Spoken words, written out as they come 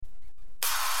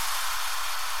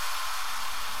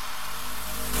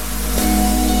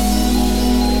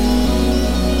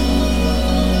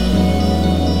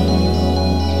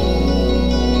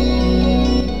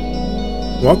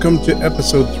welcome to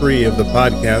episode 3 of the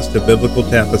podcast of Biblical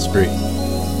Tapestry.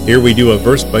 Here we do a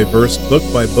verse-by-verse,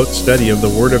 book-by-book study of the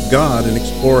Word of God and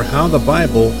explore how the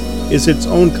Bible is its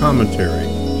own commentary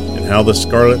and how the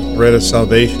scarlet thread of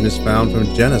salvation is found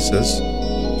from Genesis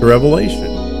to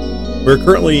Revelation. We're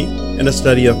currently in a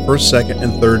study of 1st, 2nd,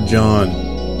 and 3rd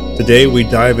John. Today we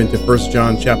dive into 1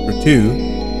 John chapter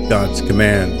 2, God's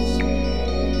commands.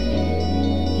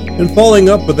 And following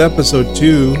up with episode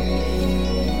 2,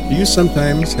 do you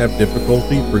sometimes have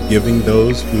difficulty forgiving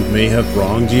those who may have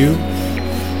wronged you?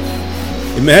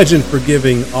 Imagine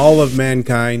forgiving all of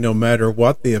mankind no matter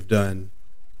what they have done.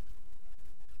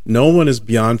 No one is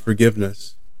beyond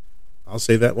forgiveness. I'll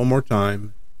say that one more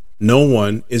time. No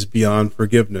one is beyond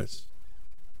forgiveness.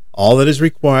 All that is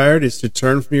required is to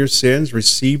turn from your sins,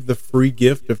 receive the free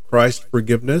gift of Christ's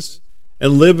forgiveness,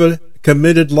 and live a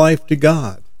committed life to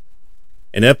God.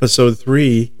 In episode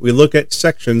 3, we look at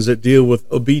sections that deal with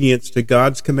obedience to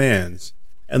God's commands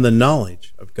and the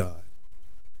knowledge of God.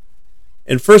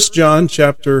 In 1 John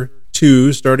chapter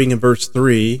 2, starting in verse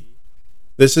 3,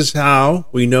 this is how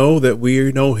we know that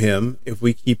we know him if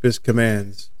we keep his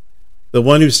commands. The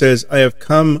one who says, I have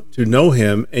come to know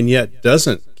him, and yet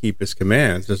doesn't keep his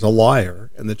commands is a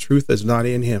liar, and the truth is not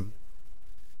in him.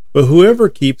 But whoever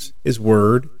keeps his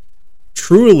word,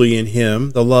 truly in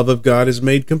him the love of God is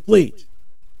made complete.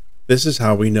 This is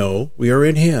how we know we are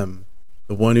in him.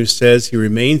 The one who says he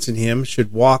remains in him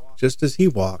should walk just as he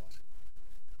walked.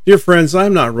 Dear friends, I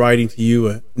am not writing to you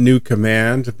a new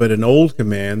command, but an old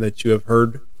command that you have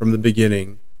heard from the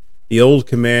beginning. The old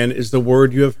command is the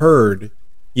word you have heard.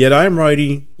 Yet I am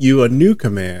writing you a new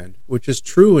command, which is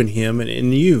true in him and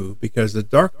in you, because the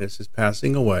darkness is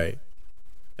passing away,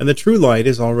 and the true light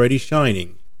is already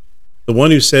shining. The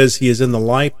one who says he is in the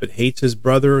light but hates his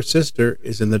brother or sister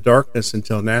is in the darkness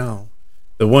until now.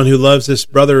 The one who loves his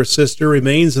brother or sister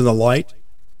remains in the light,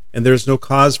 and there is no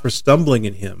cause for stumbling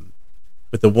in him.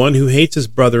 But the one who hates his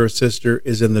brother or sister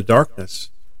is in the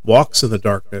darkness, walks in the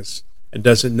darkness, and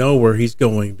doesn't know where he's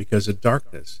going because the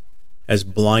darkness has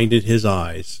blinded his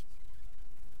eyes.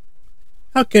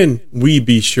 How can we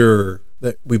be sure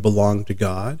that we belong to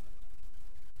God?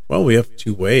 Well, we have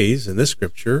two ways in this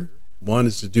scripture. One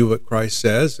is to do what Christ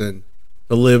says and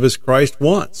to live as Christ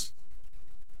wants.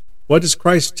 What does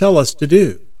Christ tell us to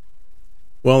do?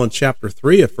 Well, in chapter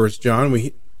 3 of 1 John,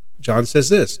 John says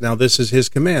this, Now this is his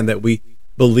command, that we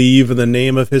believe in the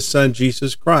name of his Son,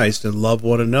 Jesus Christ, and love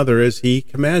one another as he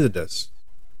commanded us.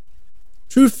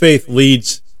 True faith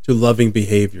leads to loving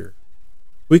behavior.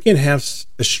 We can have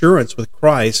assurance with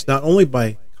Christ not only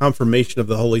by confirmation of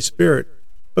the Holy Spirit,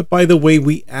 but by the way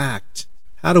we act.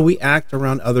 How do we act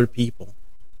around other people?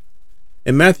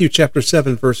 In Matthew chapter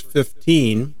 7, verse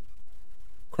 15,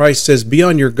 Christ says, Be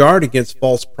on your guard against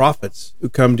false prophets who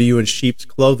come to you in sheep's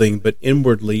clothing, but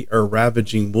inwardly are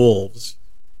ravaging wolves.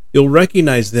 You'll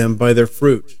recognize them by their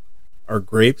fruit. Are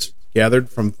grapes gathered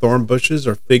from thorn bushes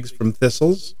or figs from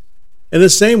thistles? In the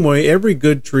same way, every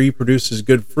good tree produces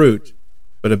good fruit,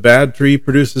 but a bad tree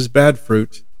produces bad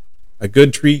fruit. A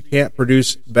good tree can't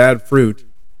produce bad fruit.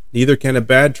 Neither can a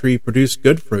bad tree produce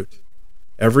good fruit.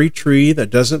 Every tree that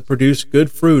doesn't produce good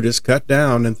fruit is cut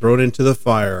down and thrown into the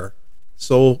fire,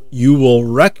 so you will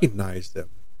recognize them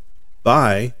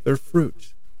by their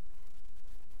fruit.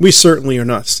 We certainly are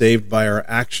not saved by our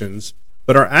actions,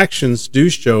 but our actions do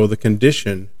show the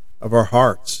condition of our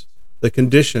hearts, the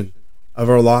condition of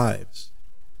our lives.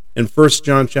 In 1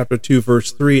 John chapter 2,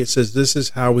 verse 3, it says, This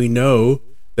is how we know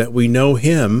that we know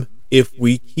him if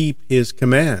we keep his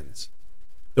commands.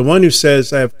 The one who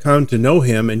says, I have come to know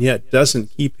him, and yet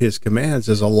doesn't keep his commands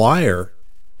is a liar,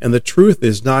 and the truth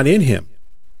is not in him.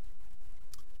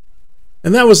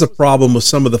 And that was the problem with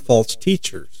some of the false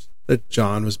teachers that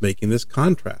John was making this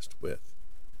contrast with.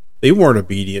 They weren't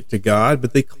obedient to God,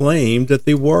 but they claimed that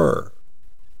they were.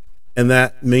 And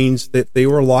that means that they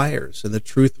were liars, and the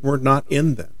truth were not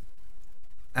in them.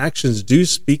 Actions do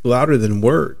speak louder than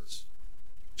words.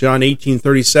 John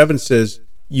 18:37 says,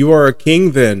 You are a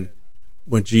king then,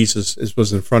 when Jesus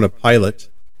was in front of Pilate,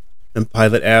 and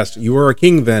Pilate asked, You are a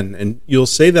king then, and you'll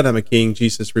say that I'm a king.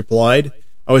 Jesus replied,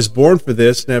 I was born for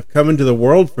this, and have come into the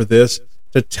world for this,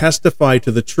 to testify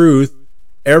to the truth.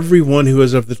 Everyone who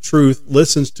is of the truth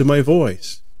listens to my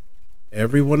voice.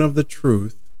 Everyone of the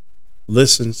truth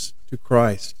listens to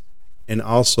Christ, and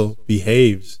also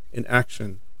behaves in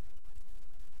action.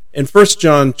 In 1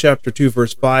 John chapter 2,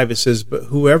 verse 5, it says, But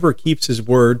whoever keeps his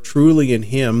word, truly in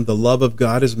him the love of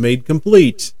God is made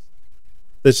complete.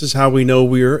 This is how we know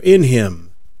we are in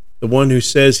him. The one who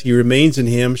says he remains in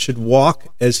him should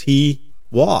walk as he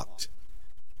walked.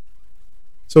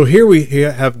 So here we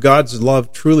have God's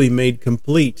love truly made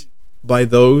complete. by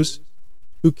those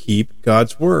who keep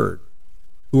God's word,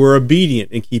 who are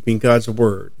obedient in keeping God's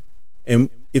word. And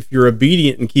if you're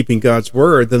obedient in keeping God's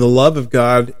word, then the love of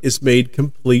God is made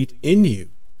complete in you.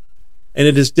 And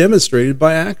it is demonstrated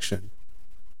by action.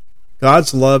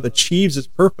 God's love achieves its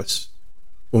purpose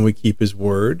when we keep his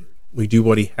word. We do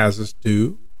what he has us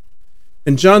do.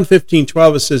 In John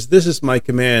 15:12 it says, "This is my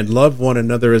command, love one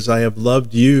another as I have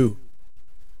loved you.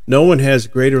 No one has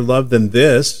greater love than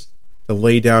this, to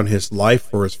lay down his life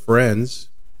for his friends.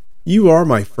 You are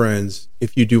my friends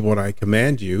if you do what I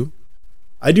command you.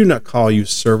 I do not call you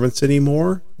servants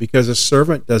anymore, because a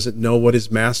servant doesn't know what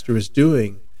his master is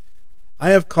doing.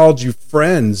 I have called you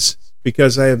friends,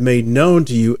 because I have made known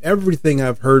to you everything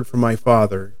I've heard from my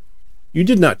Father. You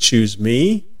did not choose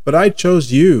me, but I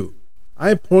chose you. I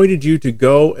appointed you to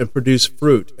go and produce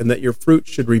fruit, and that your fruit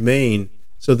should remain,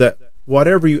 so that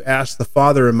whatever you ask the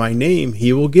Father in my name,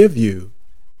 he will give you."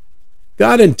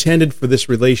 God intended for this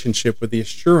relationship with the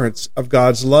assurance of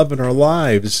God's love in our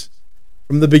lives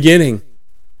from the beginning.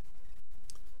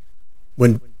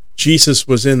 When Jesus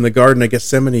was in the Garden of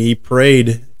Gethsemane, he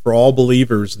prayed for all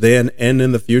believers then and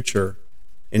in the future.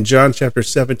 In John chapter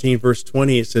 17, verse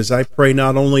 20, it says, "I pray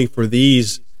not only for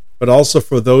these, but also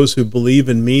for those who believe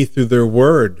in me through their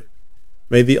word.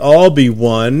 May they all be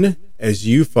one, as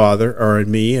you, Father, are in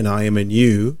me and I am in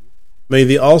you. May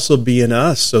they also be in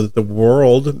us, so that the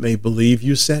world may believe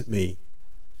you sent me.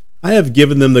 I have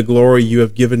given them the glory you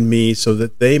have given me, so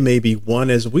that they may be one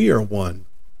as we are one.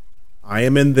 I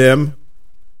am in them,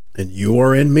 and you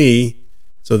are in me,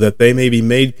 so that they may be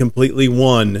made completely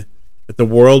one, that the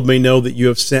world may know that you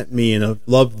have sent me and have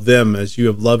loved them as you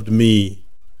have loved me."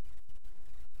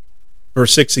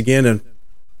 Verse 6 again in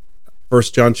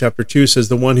 1 John chapter 2 says,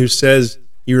 "The one who says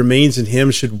he remains in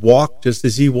him should walk just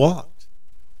as he walked."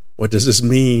 What does this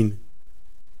mean?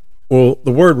 Well,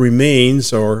 the word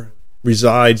remains or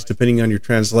resides, depending on your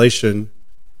translation.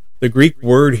 The Greek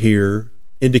word here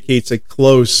indicates a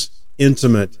close,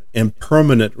 intimate, and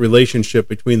permanent relationship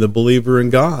between the believer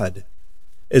and God.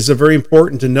 It's very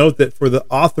important to note that for the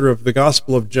author of the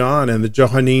Gospel of John and the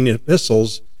Johannine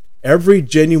epistles, every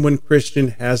genuine Christian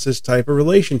has this type of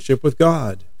relationship with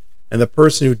God. And the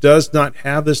person who does not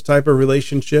have this type of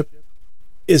relationship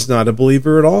is not a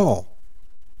believer at all.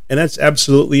 And that's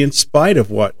absolutely in spite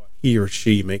of what he or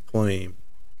she may claim.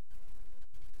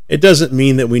 It doesn't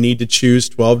mean that we need to choose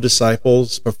 12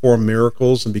 disciples, perform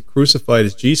miracles, and be crucified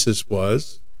as Jesus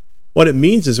was. What it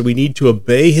means is that we need to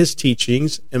obey his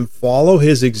teachings and follow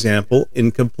his example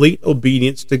in complete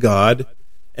obedience to God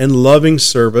and loving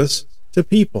service to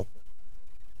people.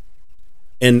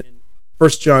 In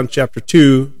 1 John chapter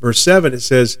 2, verse 7, it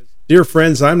says, "Dear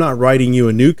friends, I'm not writing you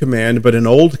a new command, but an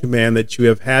old command that you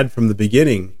have had from the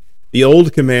beginning. The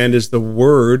old command is the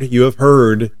word you have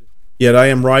heard, yet I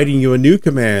am writing you a new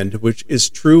command, which is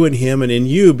true in him and in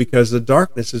you, because the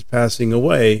darkness is passing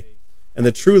away, and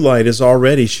the true light is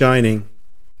already shining."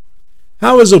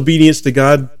 How is obedience to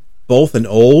God both an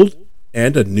old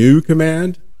and a new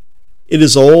command? It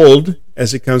is old,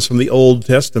 as it comes from the Old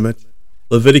Testament.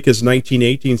 Leviticus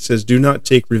 19:18 says, "Do not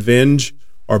take revenge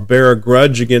or bear a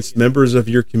grudge against members of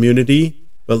your community,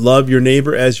 but love your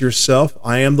neighbor as yourself.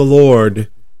 I am the Lord."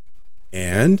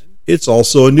 And it's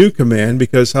also a new command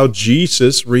because how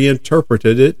Jesus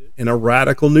reinterpreted it in a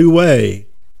radical new way.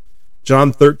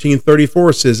 John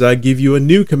 13:34 says, "I give you a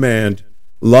new command.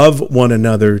 Love one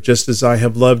another, just as I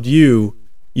have loved you.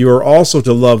 You are also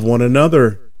to love one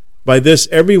another. By this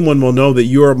everyone will know that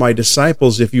you are my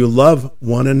disciples if you love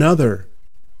one another."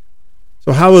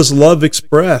 So how is love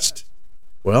expressed?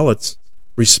 Well, it's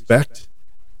respect,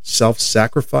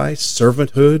 self-sacrifice,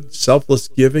 servanthood, selfless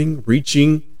giving,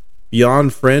 reaching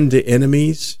beyond friend to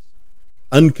enemies,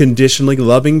 unconditionally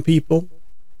loving people.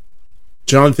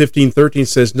 John 15:13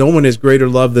 says, "No one has greater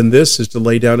love than this, is to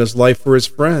lay down his life for his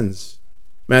friends."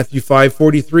 Matthew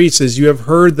 5:43 says, "You have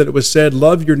heard that it was said,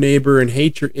 love your neighbor and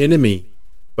hate your enemy.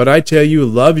 But I tell you,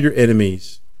 love your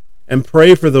enemies and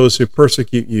pray for those who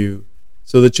persecute you,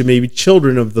 so that you may be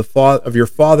children of your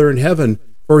Father in heaven.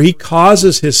 For he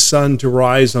causes his sun to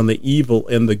rise on the evil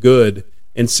and the good,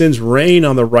 and sends rain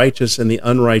on the righteous and the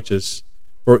unrighteous.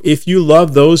 For if you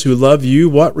love those who love you,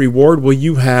 what reward will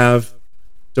you have?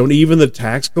 Don't even the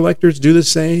tax collectors do the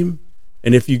same?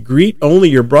 And if you greet only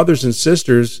your brothers and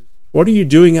sisters, what are you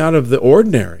doing out of the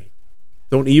ordinary?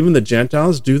 Don't even the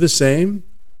Gentiles do the same?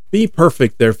 Be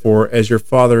perfect, therefore, as your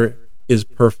Father is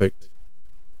perfect."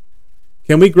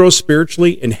 Can we grow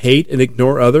spiritually and hate and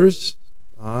ignore others?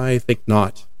 I think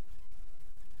not.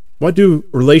 What do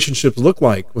relationships look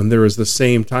like when there is at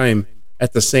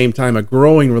the same time a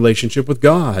growing relationship with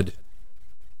God?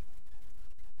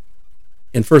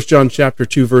 In 1 John chapter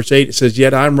 2, verse 8, it says,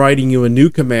 "Yet I'm writing you a new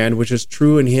command, which is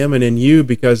true in him and in you,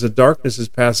 because the darkness is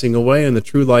passing away and the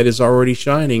true light is already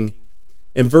shining."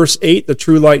 In verse 8, the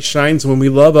true light shines when we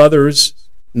love others,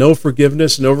 know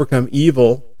forgiveness, and overcome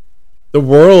evil. The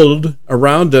world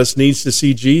around us needs to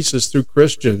see Jesus through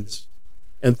Christians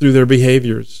and through their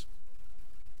behaviors.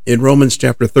 In Romans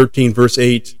chapter 13, verse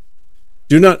 8,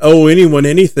 "Do not owe anyone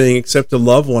anything except to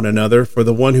love one another, for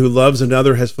the one who loves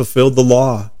another has fulfilled the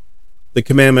law." The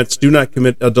commandments, "Do not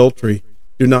commit adultery,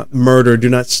 do not murder, do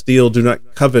not steal, do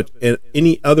not covet," and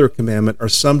any other commandment are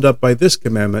summed up by this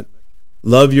commandment: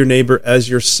 love your neighbor as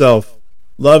yourself.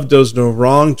 Love does no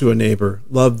wrong to a neighbor.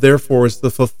 Love, therefore, is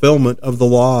the fulfillment of the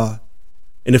law.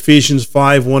 In Ephesians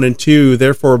 5, 1 and 2,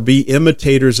 "Therefore be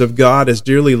imitators of God as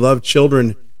dearly loved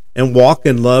children, and walk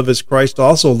in love as Christ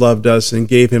also loved us and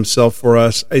gave himself for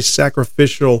us, a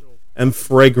sacrificial and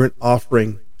fragrant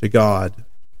offering to God."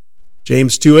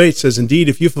 James 2:8 says, "Indeed,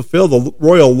 if you fulfill the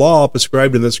royal law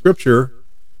prescribed in the Scripture,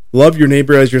 love your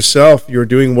neighbor as yourself, you are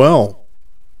doing well."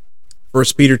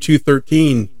 1 Peter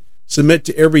 2:13, "Submit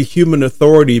to every human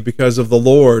authority because of the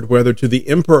Lord, whether to the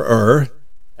emperor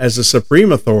as the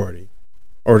supreme authority,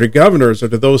 or to governors, or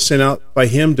to those sent out by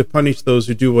him to punish those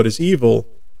who do what is evil,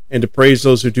 and to praise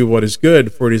those who do what is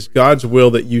good. For it is God's will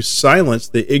that you silence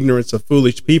the ignorance of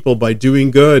foolish people by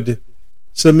doing good.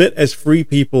 Submit as free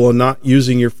people, and not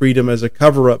using your freedom as a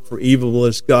cover-up for evil,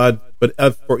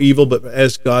 but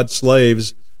as God's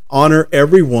slaves. Honor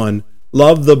everyone.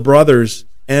 Love the brothers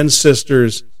and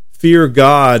sisters. Fear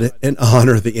God and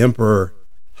honor the emperor."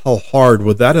 How hard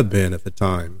would that have been at the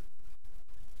time?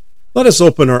 Let us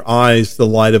open our eyes to the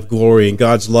light of glory and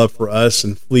God's love for us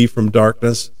and flee from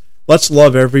darkness. Let's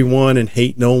love everyone and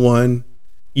hate no one.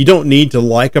 You don't need to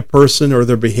like a person or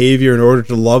their behavior in order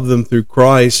to love them through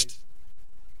Christ.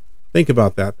 Think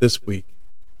about that this week.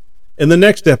 In the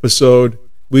next episode,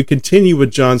 we continue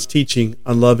with John's teaching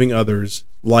on loving others,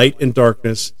 light and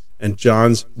darkness, and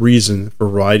John's reason for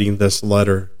writing this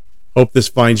letter. Hope this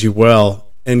finds you well,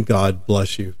 and God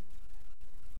bless you.